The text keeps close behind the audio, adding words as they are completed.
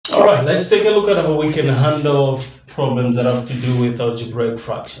All right, let's take a look at how we can handle problems that have to do with algebraic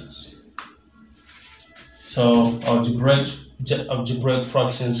fractions. So algebraic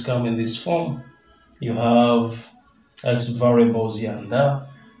fractions come in this form. You have x variables here and there,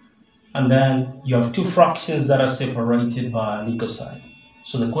 and then you have two fractions that are separated by an equal sign.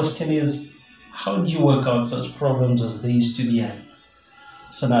 So the question is, how do you work out such problems as these to the end?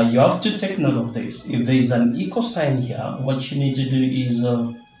 So now you have to take note of this. If there is an equal sign here, what you need to do is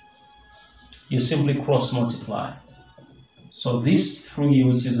you simply cross multiply. So this 3,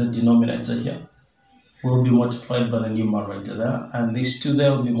 which is the denominator here, will be multiplied by the numerator there, and this 2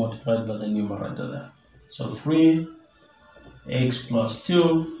 there will be multiplied by the numerator there. So 3x plus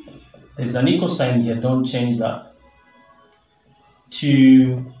 2, there's an equal sign here, don't change that,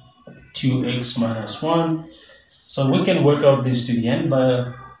 2x minus 1. So we can work out this to the end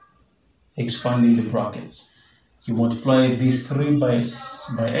by expanding the brackets. You multiply this 3 by x,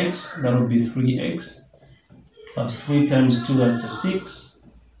 that will be 3x, plus 3 times 2, that's a 6,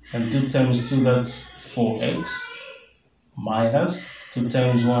 and 2 times 2, that's 4x, minus 2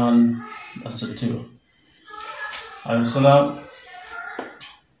 times 1, that's a 2. And so now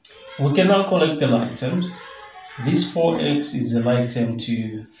we can now collect the like terms. This 4x is the like term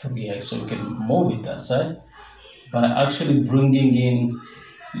to 3x, so we can move it that side by actually bringing in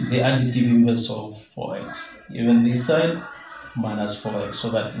the additive inverse of 4x, even this side minus 4x, so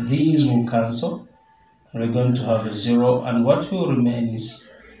that these will cancel. We're going to have a 0, and what will remain is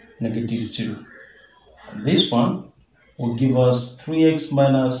negative 2. And this one will give us 3x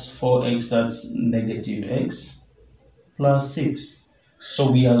minus 4x, that's negative x, plus 6.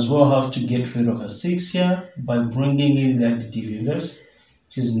 So we as well have to get rid of a 6 here by bringing in the additive inverse,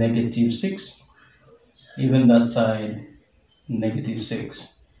 which is negative 6. Even that side, negative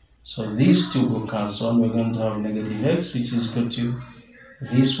 6. So these two will cancel, and we're going to have negative x, which is equal to,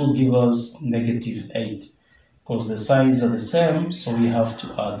 this will give us negative 8. Because the signs are the same, so we have to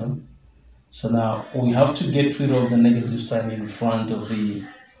add them. So now we have to get rid of the negative sign in front of the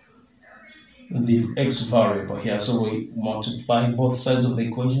x variable here. So we multiply both sides of the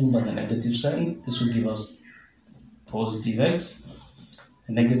equation by the negative sign. This will give us positive x.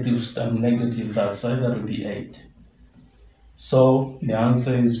 Negative times negative that side, that will be 8. So the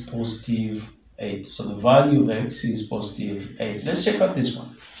answer is positive 8. So the value of x is positive 8. Let's check out this one.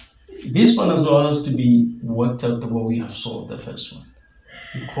 This one as well has to be worked out the way we have solved the first one.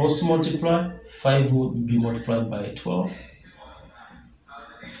 You cross multiply, 5 will be multiplied by 12.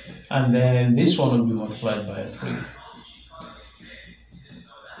 And then this one will be multiplied by 3.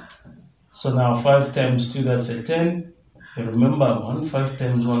 So now 5 times 2, that's a 10. You remember 5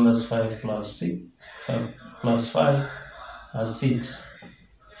 times 1, that's 5 plus 6. 5 plus 5, that's 6.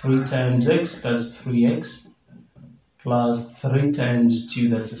 3 times x, that's 3x. Plus 3 times 2,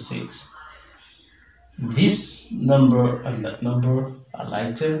 that's a 6. This number and that number are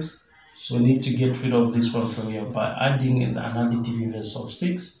like terms, so we need to get rid of this one from here by adding an additive inverse of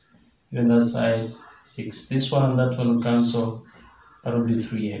 6. Even that side, 6. This one and that one will cancel, that will be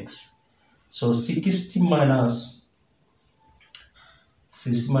 3x. So 60 minus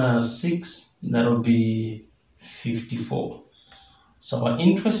 6, that will be 54. So our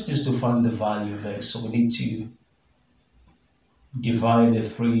interest is to find the value of x, so we need to divide the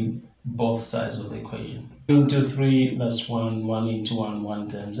 3 both sides of the equation. 3 into 3, that's 1, 1 into 1, 1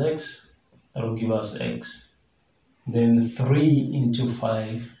 times x, that will give us x. Then 3 into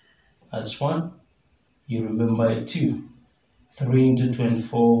 5, that's 1, you remember 2. 3 into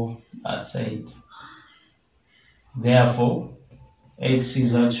 24, that's 8. Therefore, x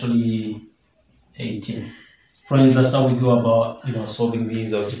is actually 18. Friends, that's how we go about solving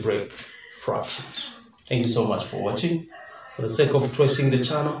these algebraic fractions. Thank you so much for watching. For the sake of tracing the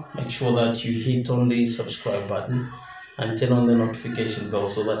channel, make sure that you hit on the subscribe button and turn on the notification bell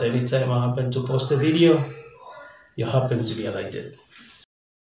so that anytime I happen to post a video, you happen to be alerted.